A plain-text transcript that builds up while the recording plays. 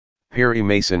Perry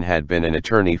Mason had been an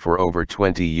attorney for over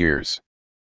 20 years.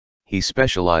 He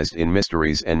specialized in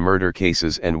mysteries and murder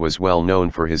cases and was well known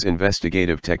for his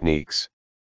investigative techniques.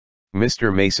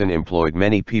 Mr. Mason employed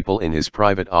many people in his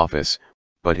private office,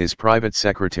 but his private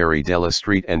secretary Della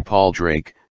Street and Paul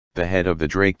Drake, the head of the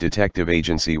Drake Detective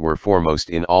Agency, were foremost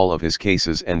in all of his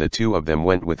cases, and the two of them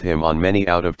went with him on many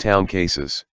out-of-town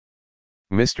cases.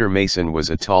 Mr. Mason was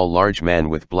a tall, large man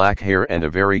with black hair and a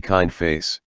very kind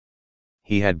face.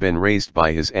 He had been raised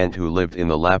by his aunt who lived in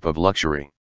the lap of luxury.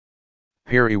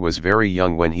 Perry was very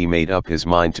young when he made up his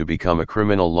mind to become a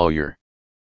criminal lawyer.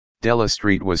 Della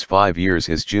Street was 5 years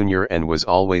his junior and was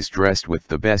always dressed with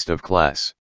the best of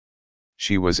class.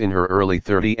 She was in her early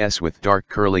 30s with dark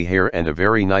curly hair and a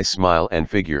very nice smile and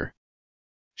figure.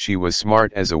 She was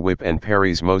smart as a whip and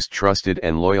Perry's most trusted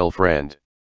and loyal friend.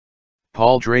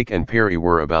 Paul Drake and Perry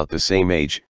were about the same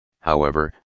age.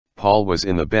 However, Paul was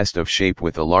in the best of shape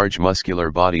with a large muscular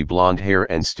body, blonde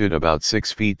hair, and stood about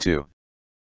 6 feet 2.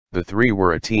 The three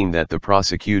were a team that the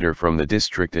prosecutor from the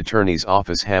district attorney's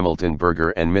office, Hamilton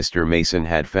Berger, and Mr. Mason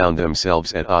had found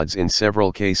themselves at odds in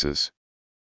several cases.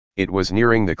 It was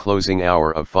nearing the closing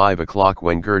hour of 5 o'clock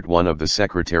when Gert, one of the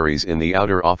secretaries in the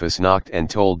outer office, knocked and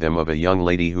told them of a young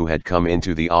lady who had come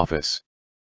into the office.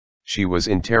 She was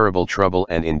in terrible trouble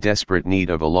and in desperate need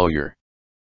of a lawyer.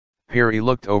 Perry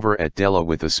looked over at Della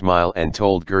with a smile and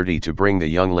told Gertie to bring the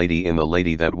young lady in. The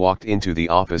lady that walked into the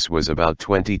office was about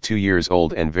 22 years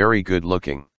old and very good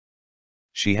looking.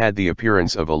 She had the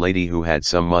appearance of a lady who had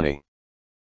some money.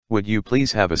 "Would you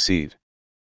please have a seat?"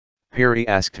 Perry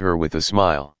asked her with a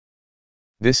smile.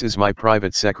 "This is my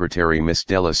private secretary, Miss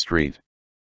Della Street."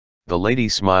 The lady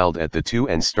smiled at the two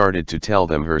and started to tell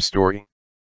them her story.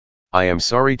 "I am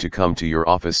sorry to come to your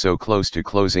office so close to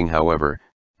closing, however,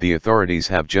 the authorities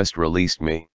have just released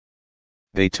me.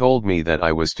 They told me that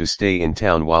I was to stay in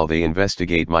town while they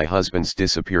investigate my husband's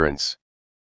disappearance.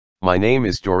 My name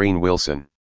is Doreen Wilson."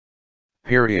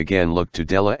 Perry again looked to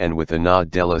Della and with a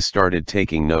nod Della started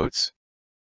taking notes.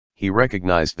 He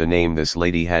recognized the name. This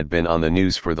lady had been on the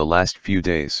news for the last few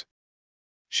days.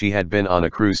 She had been on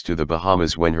a cruise to the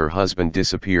Bahamas when her husband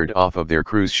disappeared off of their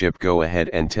cruise ship. "Go ahead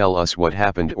and tell us what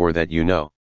happened or that you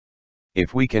know.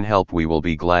 If we can help, we will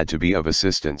be glad to be of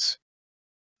assistance.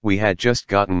 We had just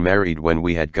gotten married when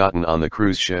we had gotten on the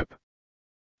cruise ship.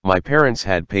 My parents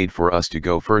had paid for us to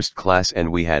go first class and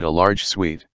we had a large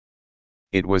suite.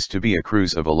 It was to be a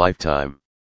cruise of a lifetime.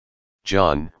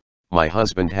 John, my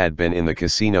husband, had been in the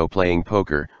casino playing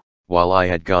poker, while I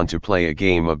had gone to play a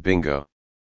game of bingo.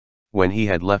 When he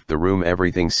had left the room,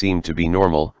 everything seemed to be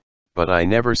normal, but I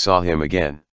never saw him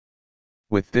again."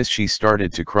 With this she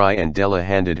started to cry and Della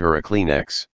handed her a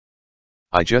Kleenex.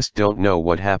 "I just don't know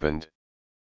what happened.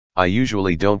 I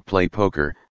usually don't play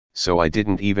poker, so I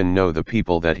didn't even know the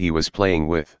people that he was playing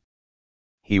with.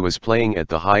 He was playing at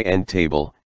the high-end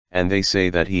table, and they say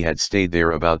that he had stayed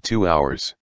there about 2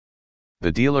 hours.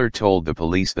 The dealer told the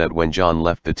police that when John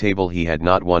left the table he had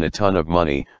not won a ton of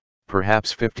money,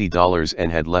 perhaps $50,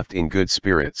 and had left in good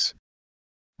spirits.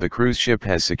 The cruise ship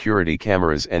has security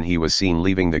cameras and he was seen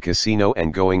leaving the casino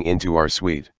and going into our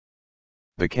suite.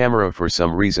 The camera for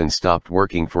some reason stopped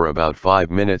working for about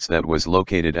 5 minutes. That was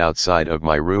located outside of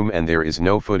my room and there is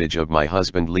no footage of my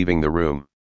husband leaving the room.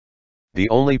 The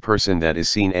only person that is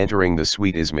seen entering the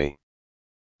suite is me."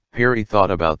 Perry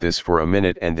thought about this for a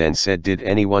minute and then said, "Did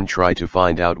anyone try to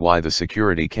find out why the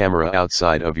security camera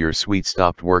outside of your suite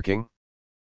stopped working?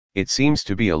 It seems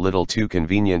to be a little too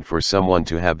convenient for someone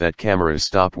to have that camera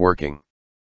stop working."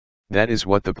 "That is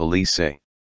what the police say.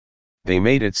 They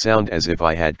made it sound as if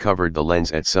I had covered the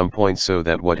lens at some point so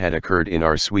that what had occurred in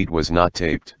our suite was not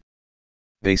taped.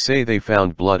 They say they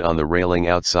found blood on the railing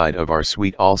outside of our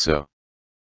suite also.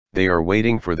 They are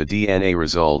waiting for the DNA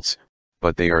results,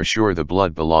 but they are sure the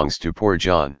blood belongs to poor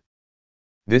John.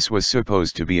 This was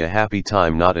supposed to be a happy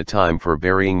time, not a time for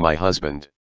burying my husband,"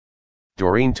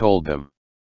 Doreen told them.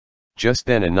 Just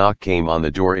then a knock came on the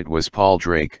door. It was Paul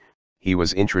Drake. He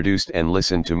was introduced and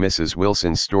listened to Mrs.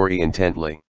 Wilson's story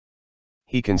intently.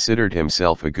 He considered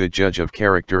himself a good judge of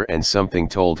character and something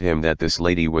told him that this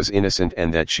lady was innocent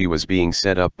and that she was being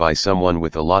set up by someone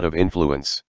with a lot of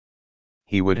influence.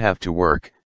 He would have to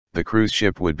work, the cruise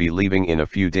ship would be leaving in a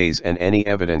few days and any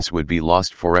evidence would be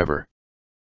lost forever.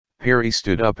 Perry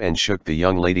stood up and shook the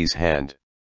young lady's hand.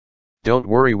 "Don't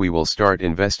worry, we will start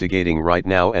investigating right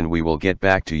now and we will get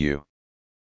back to you.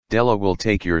 Della will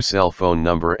take your cell phone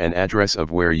number and address of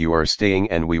where you are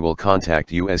staying and we will contact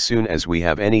you as soon as we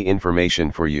have any information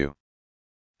for you."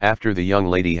 After the young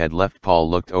lady had left, Paul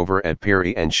looked over at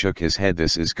Perry and shook his head.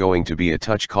 "This is going to be a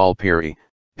touch call, Perry.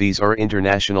 These are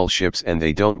international ships and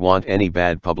they don't want any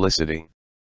bad publicity.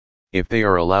 If they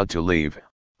are allowed to leave,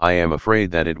 I am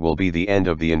afraid that it will be the end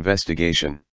of the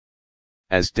investigation.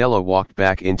 As Della walked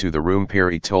back into the room,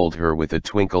 Perry told her with a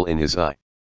twinkle in his eye.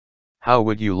 How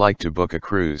would you like to book a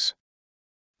cruise?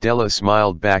 Della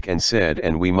smiled back and said,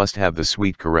 and we must have the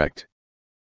suite correct.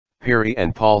 Perry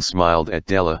and Paul smiled at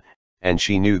Della, and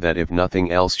she knew that if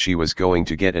nothing else she was going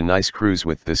to get a nice cruise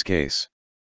with this case.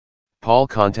 Paul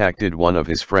contacted one of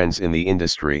his friends in the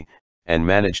industry, and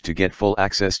managed to get full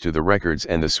access to the records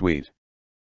and the suite.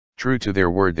 True to their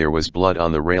word, there was blood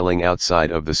on the railing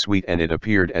outside of the suite, and it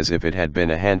appeared as if it had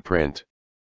been a handprint.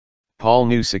 Paul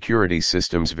knew security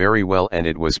systems very well, and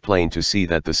it was plain to see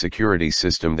that the security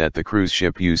system that the cruise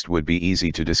ship used would be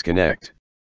easy to disconnect.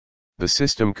 The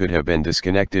system could have been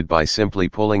disconnected by simply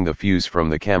pulling the fuse from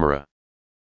the camera.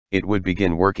 It would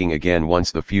begin working again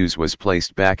once the fuse was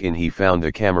placed back in. He found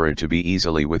the camera to be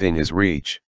easily within his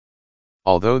reach.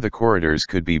 Although the corridors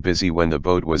could be busy when the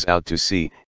boat was out to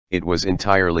sea, it was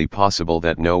entirely possible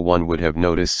that no one would have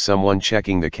noticed someone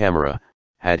checking the camera,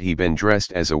 had he been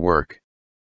dressed as a work.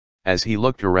 As he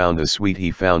looked around the suite, he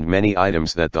found many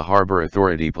items that the Harbor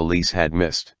Authority police had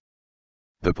missed.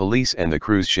 The police and the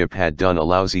cruise ship had done a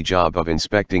lousy job of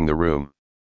inspecting the room.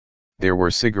 There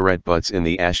were cigarette butts in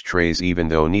the ashtrays even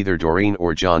though neither Doreen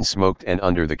or John smoked, and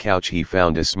under the couch he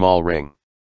found a small ring.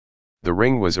 The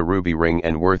ring was a ruby ring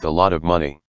and worth a lot of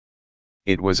money.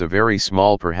 It was a very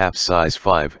small, perhaps size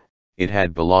 5, it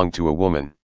had belonged to a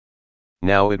woman.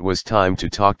 Now it was time to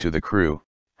talk to the crew.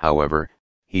 However,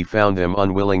 he found them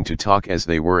unwilling to talk as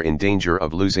they were in danger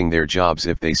of losing their jobs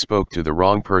if they spoke to the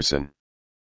wrong person.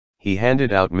 He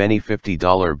handed out many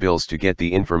 $50 bills to get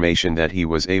the information that he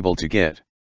was able to get.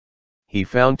 He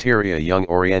found Terry, a young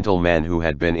Oriental man who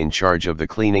had been in charge of the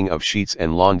cleaning of sheets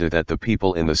and laundry that the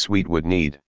people in the suite would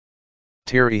need.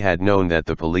 Terry had known that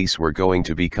the police were going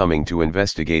to be coming to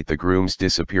investigate the groom's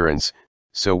disappearance,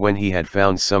 so when he had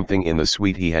found something in the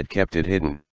suite he had kept it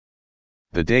hidden.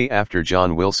 The day after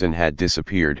John Wilson had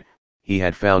disappeared, he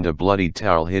had found a bloodied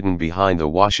towel hidden behind the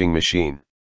washing machine.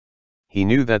 He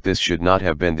knew that this should not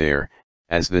have been there,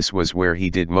 as this was where he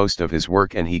did most of his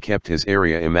work and he kept his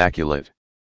area immaculate.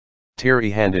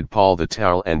 Terry handed Paul the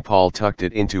towel and Paul tucked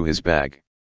it into his bag.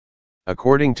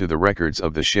 According to the records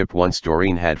of the ship, once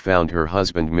Doreen had found her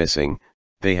husband missing,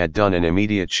 they had done an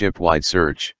immediate ship-wide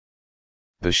search.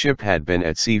 The ship had been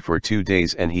at sea for 2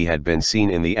 days and he had been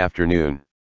seen in the afternoon.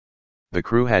 The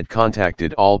crew had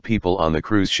contacted all people on the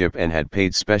cruise ship and had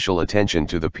paid special attention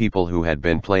to the people who had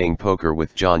been playing poker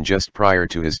with John just prior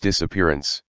to his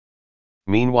disappearance.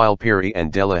 Meanwhile, Perry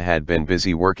and Della had been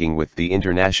busy working with the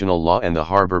international law and the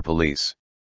harbor police.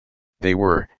 They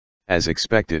were, as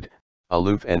expected,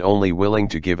 aloof and only willing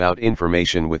to give out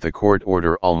information with a court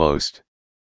order almost.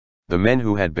 The men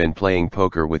who had been playing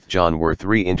poker with John were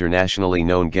 3 internationally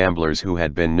known gamblers who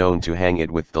had been known to hang it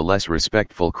with the less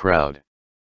respectful crowd.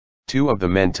 2 of the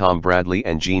men, Tom Bradley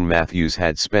and Gene Matthews,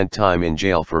 had spent time in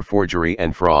jail for forgery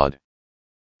and fraud.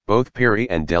 Both Perry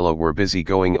and Della were busy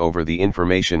going over the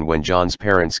information when John's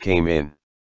parents came in.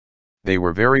 They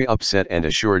were very upset and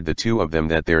assured the 2 of them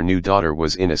that their new daughter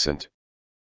was innocent.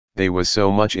 They was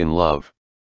so much in love.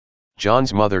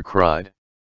 John's mother cried.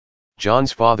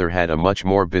 John's father had a much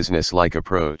more business-like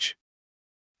approach.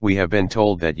 We have been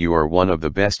told that you are one of the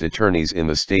best attorneys in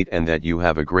the state and that you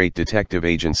have a great detective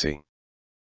agency.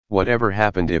 Whatever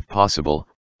happened, if possible,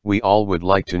 we all would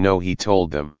like to know, he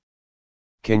told them.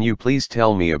 Can you please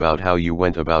tell me about how you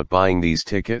went about buying these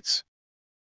tickets?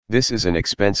 This is an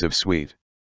expensive suite.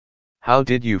 How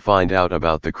did you find out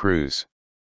about the cruise?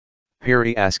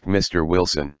 Perry asked Mr.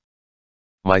 Wilson.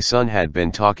 My son had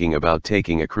been talking about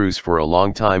taking a cruise for a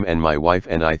long time, and my wife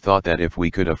and I thought that if we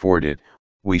could afford it,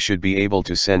 we should be able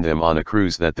to send them on a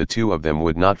cruise that the 2 of them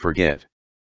would not forget.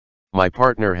 My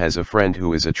partner has a friend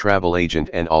who is a travel agent,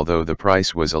 and although the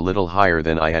price was a little higher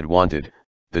than I had wanted,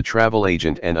 the travel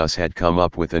agent and us had come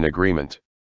up with an agreement.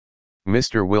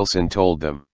 Mr. Wilson told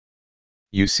them.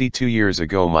 You see, 2 years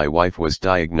ago my wife was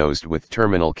diagnosed with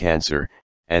terminal cancer,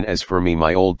 and as for me,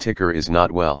 my old ticker is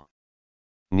not well.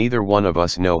 Neither one of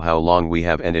us know how long we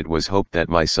have, and it was hoped that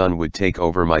my son would take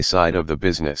over my side of the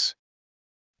business.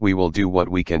 We will do what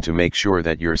we can to make sure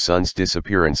that your son's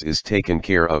disappearance is taken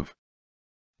care of.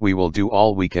 We will do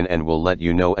all we can and will let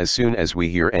you know as soon as we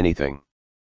hear anything.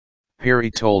 Perry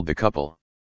told the couple.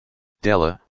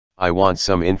 Della, I want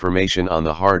some information on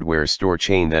the hardware store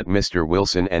chain that Mr.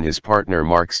 Wilson and his partner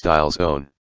Mark Stiles own.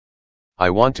 I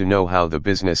want to know how the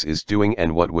business is doing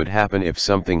and what would happen if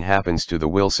something happens to the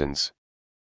Wilsons.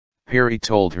 Perry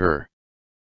told her.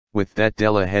 With that,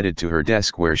 Della headed to her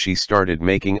desk where she started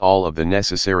making all of the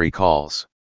necessary calls.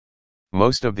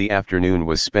 Most of the afternoon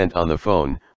was spent on the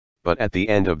phone, but at the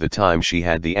end of the time she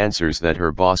had the answers that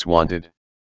her boss wanted.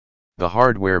 The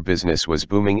hardware business was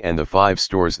booming and the 5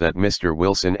 stores that Mr.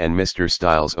 Wilson and Mr.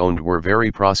 Stiles owned were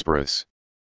very prosperous.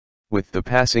 With the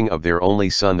passing of their only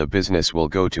son, the business will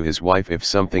go to his wife if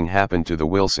something happened to the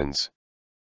Wilsons.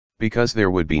 Because there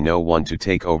would be no one to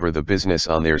take over the business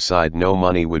on their side, no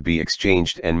money would be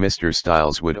exchanged and Mr.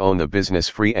 Stiles would own the business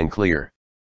free and clear.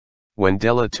 When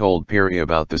Della told Perry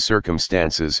about the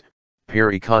circumstances,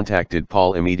 Perry contacted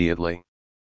Paul immediately.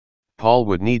 Paul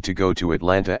would need to go to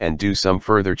Atlanta and do some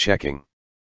further checking.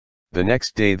 The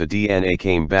next day the DNA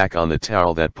came back on the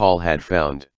towel that Paul had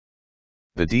found.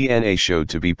 The DNA showed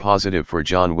to be positive for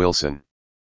John Wilson.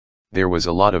 There was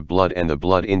a lot of blood and the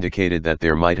blood indicated that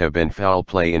there might have been foul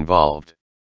play involved.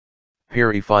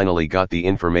 Perry finally got the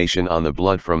information on the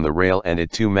blood from the rail and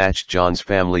it too matched John's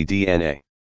family DNA.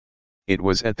 It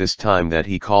was at this time that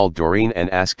he called Doreen and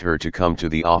asked her to come to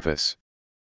the office.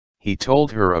 He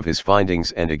told her of his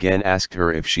findings and again asked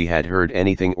her if she had heard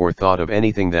anything or thought of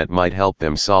anything that might help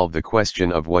them solve the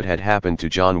question of what had happened to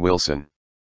John Wilson.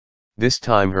 This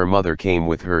time her mother came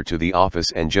with her to the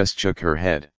office and just shook her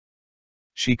head.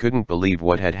 She couldn't believe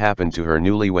what had happened to her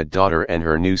newlywed daughter and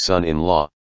her new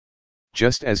son-in-law.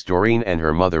 Just as Doreen and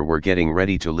her mother were getting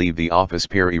ready to leave the office,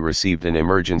 Perry received an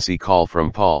emergency call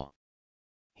from Paul.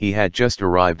 He had just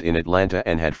arrived in Atlanta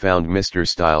and had found Mr.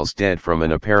 Stiles dead from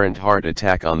an apparent heart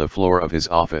attack on the floor of his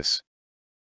office.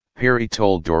 Perry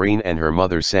told Doreen and her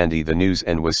mother Sandy the news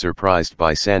and was surprised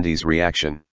by Sandy's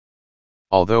reaction.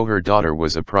 Although her daughter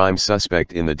was a prime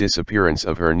suspect in the disappearance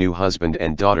of her new husband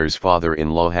and daughter's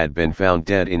father-in-law had been found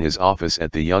dead in his office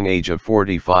at the young age of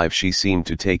 45, she seemed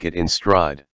to take it in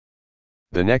stride.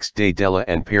 The next day Della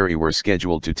and Perry were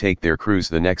scheduled to take their cruise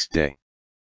the next day.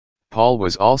 Paul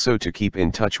was also to keep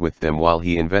in touch with them while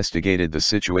he investigated the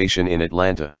situation in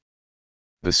Atlanta.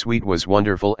 The suite was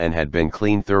wonderful and had been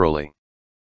cleaned thoroughly.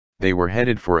 They were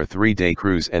headed for a 3-day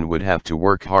cruise and would have to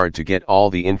work hard to get all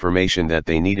the information that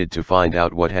they needed to find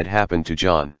out what had happened to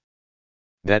John.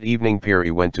 That evening Perry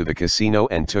went to the casino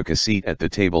and took a seat at the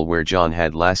table where John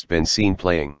had last been seen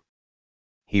playing.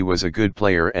 He was a good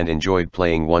player and enjoyed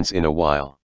playing once in a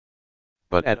while.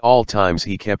 But at all times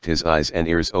he kept his eyes and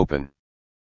ears open.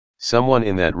 Someone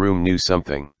in that room knew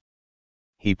something.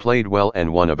 He played well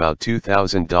and won about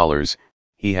 $2,000,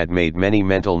 he had made many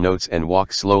mental notes and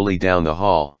walked slowly down the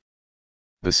hall.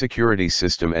 The security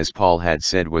system, as Paul had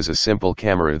said, was a simple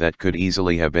camera that could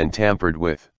easily have been tampered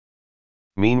with.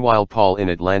 Meanwhile Paul in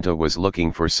Atlanta was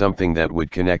looking for something that would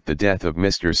connect the death of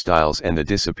Mr. Stiles and the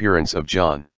disappearance of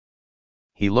John.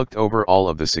 He looked over all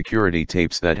of the security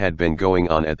tapes that had been going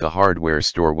on at the hardware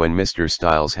store when Mr.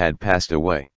 Stiles had passed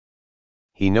away.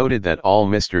 He noted that all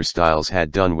Mr. Stiles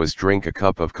had done was drink a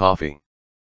cup of coffee.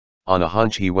 On a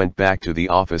hunch he went back to the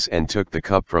office and took the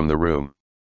cup from the room.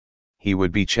 He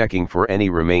would be checking for any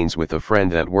remains with a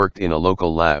friend that worked in a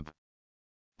local lab.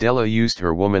 Della used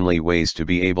her womanly ways to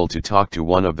be able to talk to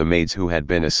one of the maids who had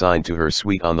been assigned to her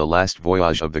suite on the last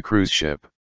voyage of the cruise ship.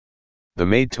 The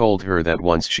maid told her that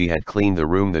once she had cleaned the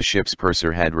room, the ship's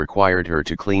purser had required her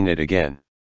to clean it again.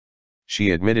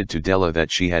 She admitted to Della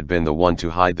that she had been the one to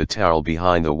hide the towel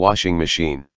behind the washing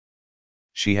machine.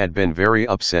 She had been very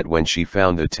upset when she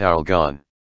found the towel gone.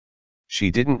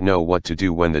 She didn't know what to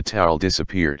do when the towel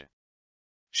disappeared.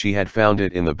 She had found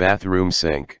it in the bathroom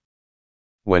sink.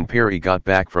 When Perry got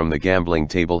back from the gambling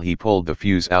table, he pulled the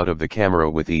fuse out of the camera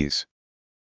with ease.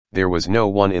 There was no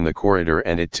one in the corridor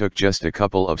and it took just a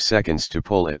couple of seconds to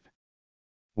pull it.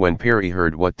 When Perry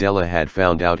heard what Della had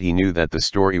found out, he knew that the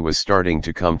story was starting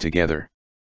to come together.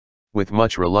 With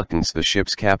much reluctance, the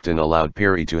ship's captain allowed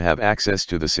Perry to have access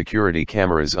to the security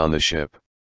cameras on the ship.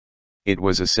 It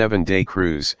was a 7-day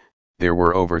cruise. There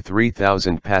were over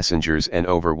 3,000 passengers and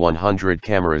over 100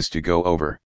 cameras to go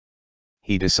over.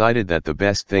 He decided that the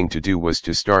best thing to do was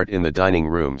to start in the dining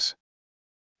rooms.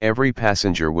 Every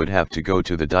passenger would have to go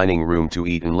to the dining room to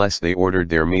eat unless they ordered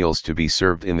their meals to be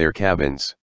served in their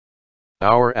cabins.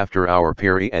 Hour after hour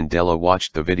Perry and Della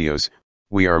watched the videos.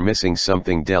 "We are missing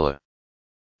something, Della.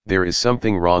 There is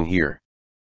something wrong here.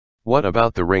 What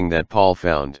about the ring that Paul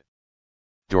found?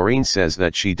 Doreen says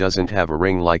that she doesn't have a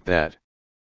ring like that.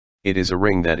 It is a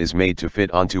ring that is made to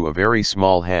fit onto a very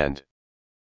small hand."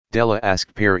 Della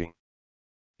asked Perry.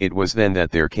 It was then that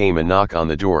there came a knock on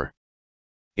the door.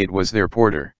 It was their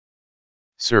porter.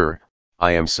 "Sir,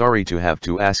 I am sorry to have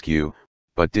to ask you,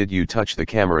 but did you touch the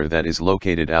camera that is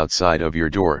located outside of your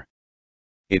door?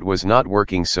 It was not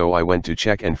working, so I went to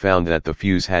check and found that the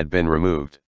fuse had been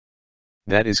removed."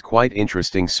 "That is quite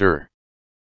interesting, sir.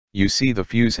 You see, the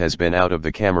fuse has been out of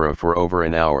the camera for over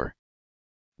an hour.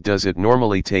 Does it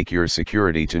normally take your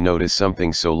security to notice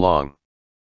something so long?"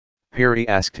 Perry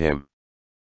asked him.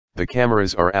 The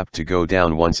cameras are apt to go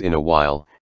down once in a while,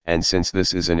 and since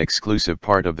this is an exclusive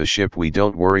part of the ship we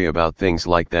don't worry about things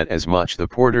like that as much, the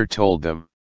porter told them.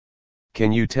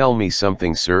 Can you tell me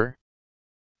something, sir?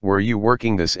 Were you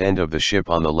working this end of the ship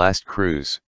on the last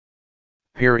cruise?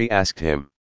 Perry asked him.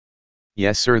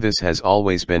 Yes, sir, this has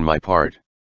always been my part.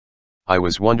 I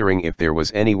was wondering if there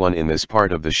was anyone in this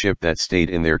part of the ship that stayed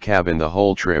in their cabin the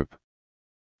whole trip.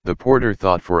 The porter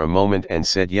thought for a moment and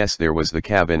said yes, there was. The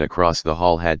cabin across the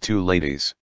hall had two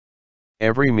ladies.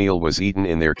 Every meal was eaten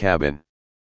in their cabin.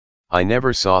 I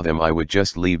never saw them, I would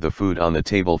just leave the food on the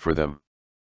table for them.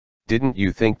 Didn't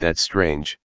you think that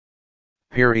strange?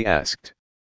 Perry asked.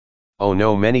 Oh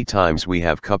no, many times we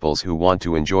have couples who want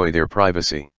to enjoy their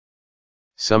privacy.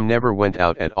 Some never went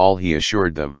out at all, he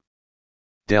assured them.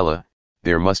 Della,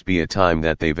 there must be a time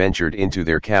that they ventured into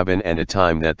their cabin and a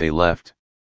time that they left.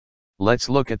 Let's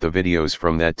look at the videos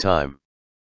from that time.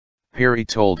 Perry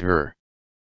told her.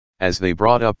 As they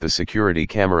brought up the security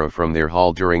camera from their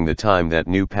hall during the time that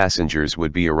new passengers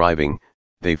would be arriving,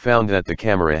 they found that the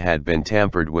camera had been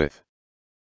tampered with.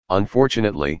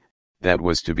 Unfortunately, that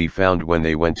was to be found when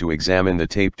they went to examine the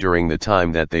tape during the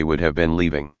time that they would have been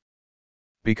leaving.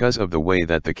 Because of the way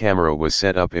that the camera was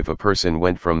set up, if a person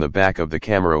went from the back of the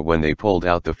camera when they pulled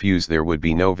out the fuse, there would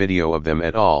be no video of them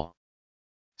at all.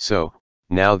 So,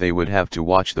 now they would have to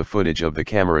watch the footage of the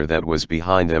camera that was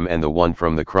behind them and the one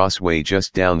from the crossway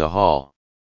just down the hall.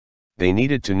 They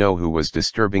needed to know who was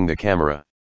disturbing the camera.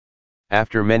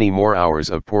 After many more hours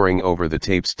of poring over the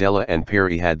tapes, Della and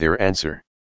Perry had their answer.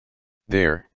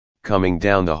 There, coming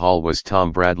down the hall, was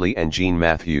Tom Bradley and Jean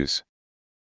Matthews.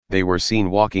 They were seen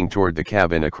walking toward the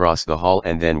cabin across the hall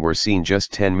and then were seen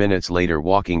just 10 minutes later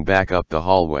walking back up the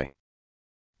hallway.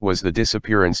 Was the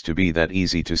disappearance to be that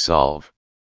easy to solve?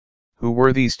 Who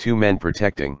were these two men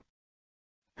protecting?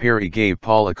 Perry gave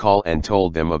Paul a call and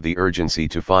told them of the urgency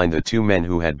to find the two men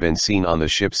who had been seen on the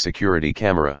ship's security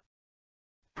camera.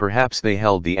 Perhaps they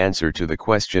held the answer to the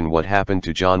question, what happened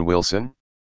to John Wilson?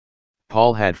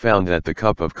 Paul had found that the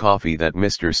cup of coffee that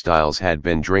Mr. Stiles had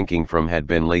been drinking from had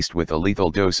been laced with a lethal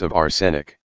dose of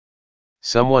arsenic.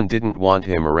 Someone didn't want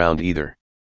him around either.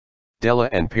 Della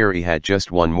and Perry had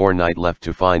just one more night left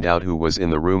to find out who was in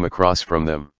the room across from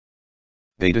them.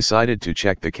 They decided to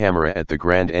check the camera at the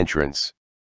grand entrance.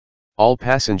 All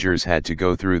passengers had to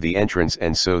go through the entrance,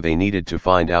 and so they needed to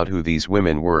find out who these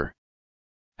women were.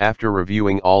 After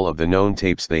reviewing all of the known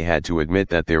tapes, they had to admit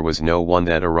that there was no one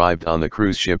that arrived on the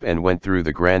cruise ship and went through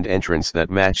the grand entrance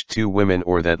that matched two women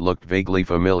or that looked vaguely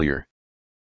familiar.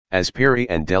 As Perry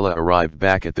and Della arrived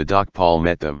back at the dock, Paul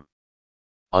met them.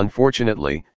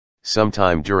 Unfortunately,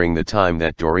 sometime during the time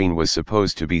that Doreen was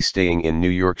supposed to be staying in New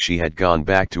York, she had gone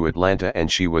back to Atlanta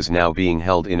and she was now being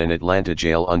held in an Atlanta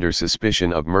jail under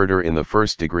suspicion of murder in the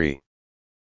first degree.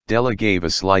 Della gave a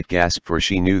slight gasp, for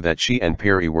she knew that she and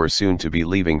Perry were soon to be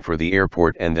leaving for the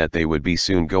airport and that they would be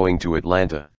soon going to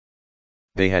Atlanta.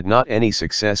 They had not any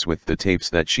success with the tapes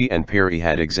that she and Perry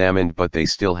had examined, but they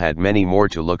still had many more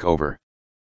to look over.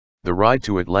 The ride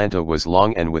to Atlanta was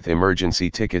long, and with emergency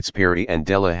tickets, Perry and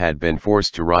Della had been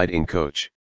forced to ride in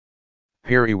coach.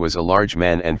 Perry was a large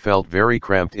man and felt very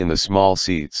cramped in the small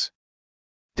seats.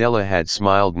 Della had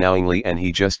smiled knowingly, and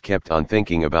he just kept on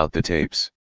thinking about the tapes.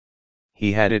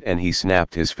 He had it and he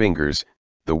snapped his fingers.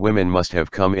 The women must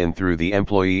have come in through the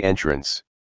employee entrance.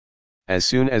 As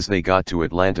soon as they got to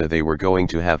Atlanta, they were going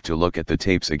to have to look at the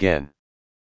tapes again.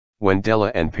 When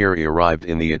Della and Perry arrived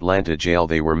in the Atlanta jail,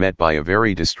 they were met by a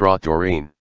very distraught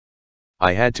Doreen.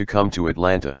 I had to come to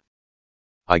Atlanta.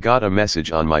 I got a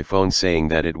message on my phone saying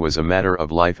that it was a matter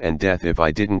of life and death if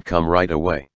I didn't come right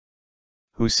away.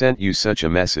 Who sent you such a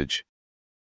message?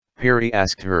 Perry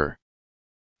asked her.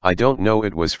 I don't know,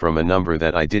 it was from a number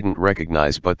that I didn't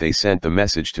recognize, but they sent the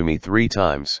message to me 3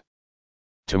 times.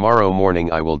 Tomorrow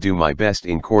morning I will do my best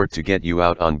in court to get you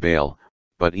out on bail,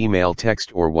 but email,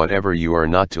 text or whatever, you are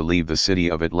not to leave the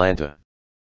city of Atlanta.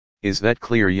 Is that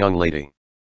clear, young lady?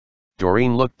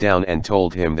 Doreen looked down and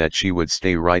told him that she would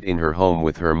stay right in her home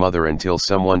with her mother until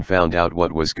someone found out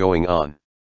what was going on.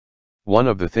 One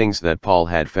of the things that Paul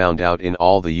had found out in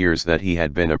all the years that he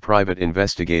had been a private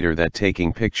investigator, that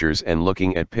taking pictures and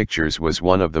looking at pictures was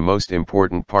one of the most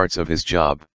important parts of his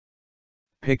job.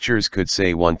 Pictures could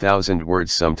say 1,000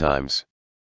 words sometimes.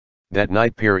 That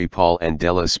night Perry, Paul and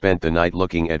Della spent the night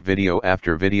looking at video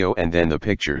after video and then the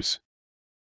pictures.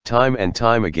 Time and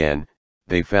time again,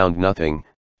 they found nothing,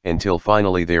 until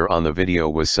finally there on the video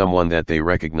was someone that they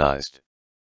recognized.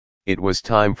 It was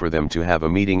time for them to have a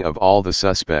meeting of all the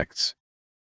suspects.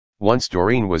 Once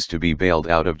Doreen was to be bailed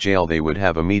out of jail, they would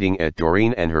have a meeting at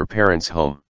Doreen and her parents'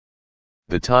 home.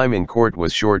 The time in court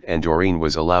was short and Doreen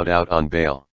was allowed out on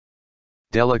bail.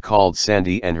 Della called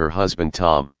Sandy and her husband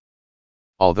Tom.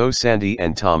 Although Sandy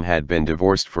and Tom had been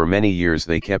divorced for many years,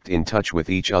 they kept in touch with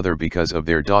each other because of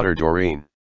their daughter Doreen.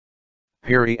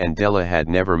 Perry and Della had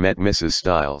never met Mrs.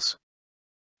 Stiles.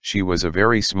 She was a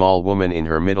very small woman in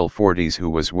her middle 40s who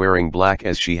was wearing black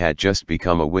as she had just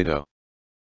become a widow.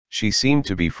 She seemed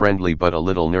to be friendly but a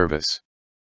little nervous.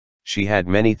 She had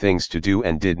many things to do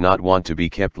and did not want to be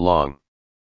kept long.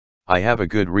 I have a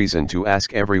good reason to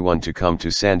ask everyone to come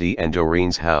to Sandy and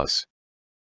Doreen's house.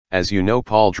 As you know,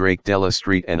 Paul Drake Della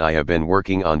Street and I have been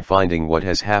working on finding what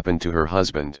has happened to her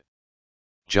husband.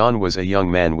 John was a young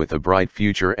man with a bright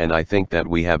future and I think that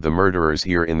we have the murderers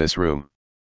here in this room.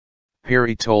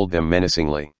 Perry told them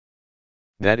menacingly.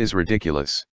 That is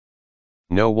ridiculous.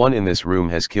 No one in this room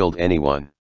has killed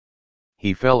anyone.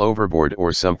 He fell overboard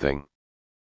or something.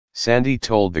 Sandy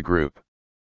told the group.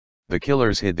 The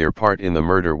killers hid their part in the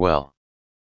murder well.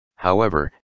 However,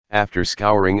 after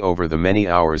scouring over the many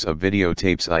hours of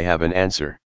videotapes, I have an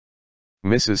answer.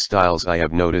 Mrs. Stiles, I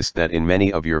have noticed that in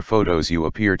many of your photos you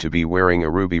appear to be wearing a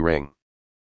ruby ring.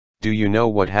 Do you know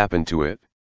what happened to it?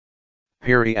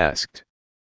 Perry asked.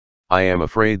 I am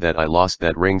afraid that I lost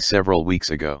that ring several weeks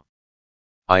ago.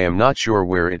 I am not sure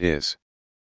where it is.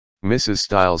 Mrs.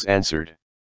 Stiles answered.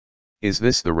 Is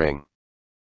this the ring?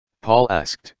 Paul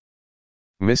asked.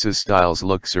 Mrs. Stiles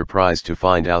looked surprised to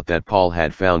find out that Paul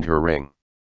had found her ring.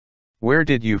 Where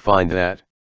did you find that?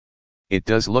 It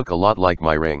does look a lot like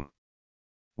my ring.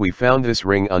 We found this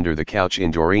ring under the couch in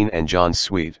Doreen and John's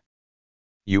suite.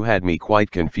 You had me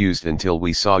quite confused until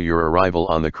we saw your arrival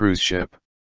on the cruise ship.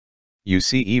 You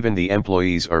see, even the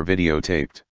employees are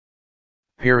videotaped.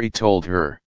 Perry told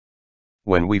her.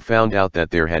 When we found out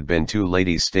that there had been two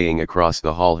ladies staying across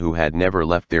the hall who had never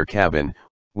left their cabin,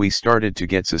 we started to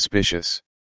get suspicious.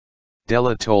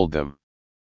 Della told them.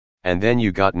 And then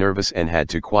you got nervous and had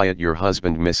to quiet your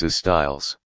husband, Mrs.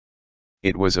 Stiles.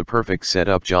 It was a perfect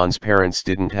setup. John's parents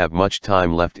didn't have much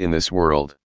time left in this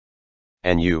world.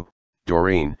 And you,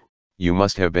 Doreen, you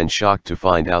must have been shocked to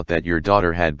find out that your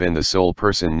daughter had been the sole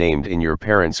person named in your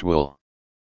parents' will.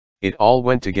 It all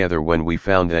went together when we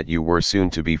found that you were soon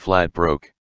to be flat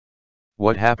broke.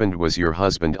 What happened was your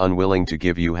husband unwilling to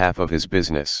give you half of his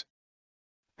business.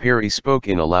 Perry spoke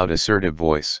in a loud, assertive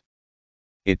voice.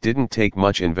 It didn't take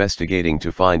much investigating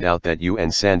to find out that you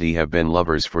and Sandy have been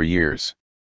lovers for years.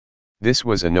 This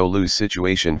was a no-lose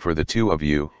situation for the two of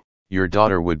you. Your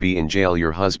daughter would be in jail,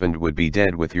 your husband would be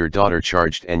dead with your daughter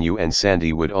charged, and you and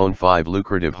Sandy would own 5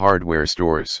 lucrative hardware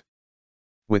stores.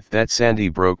 With that, Sandy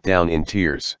broke down in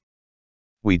tears.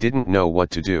 We didn't know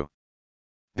what to do.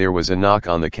 There was a knock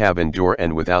on the cabin door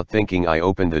and without thinking I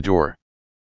opened the door.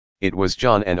 It was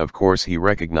John, and of course he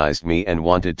recognized me and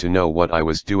wanted to know what I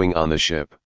was doing on the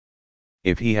ship.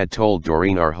 If he had told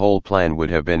Doreen, our whole plan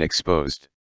would have been exposed.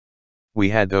 We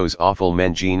had those awful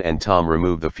men Jean and Tom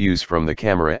remove the fuse from the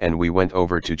camera and we went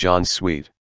over to John's suite.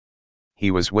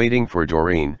 He was waiting for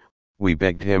Doreen. We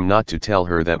begged him not to tell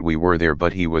her that we were there,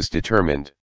 but he was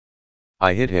determined.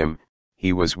 I hit him,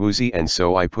 he was woozy, and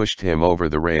so I pushed him over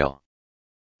the rail.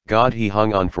 God, he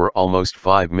hung on for almost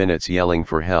 5 minutes yelling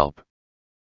for help.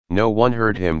 No one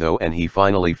heard him though, and he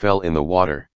finally fell in the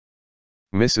water.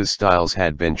 Mrs. Stiles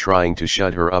had been trying to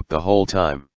shut her up the whole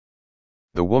time.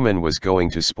 The woman was going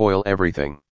to spoil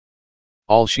everything.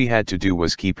 All she had to do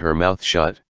was keep her mouth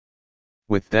shut.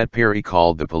 With that, Perry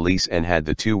called the police and had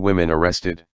the 2 women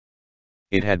arrested.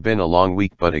 It had been a long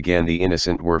week, but again the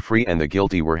innocent were free and the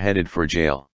guilty were headed for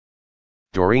jail.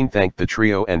 Doreen thanked the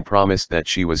trio and promised that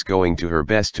she was going to her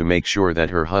best to make sure that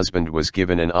her husband was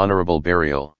given an honorable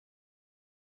burial.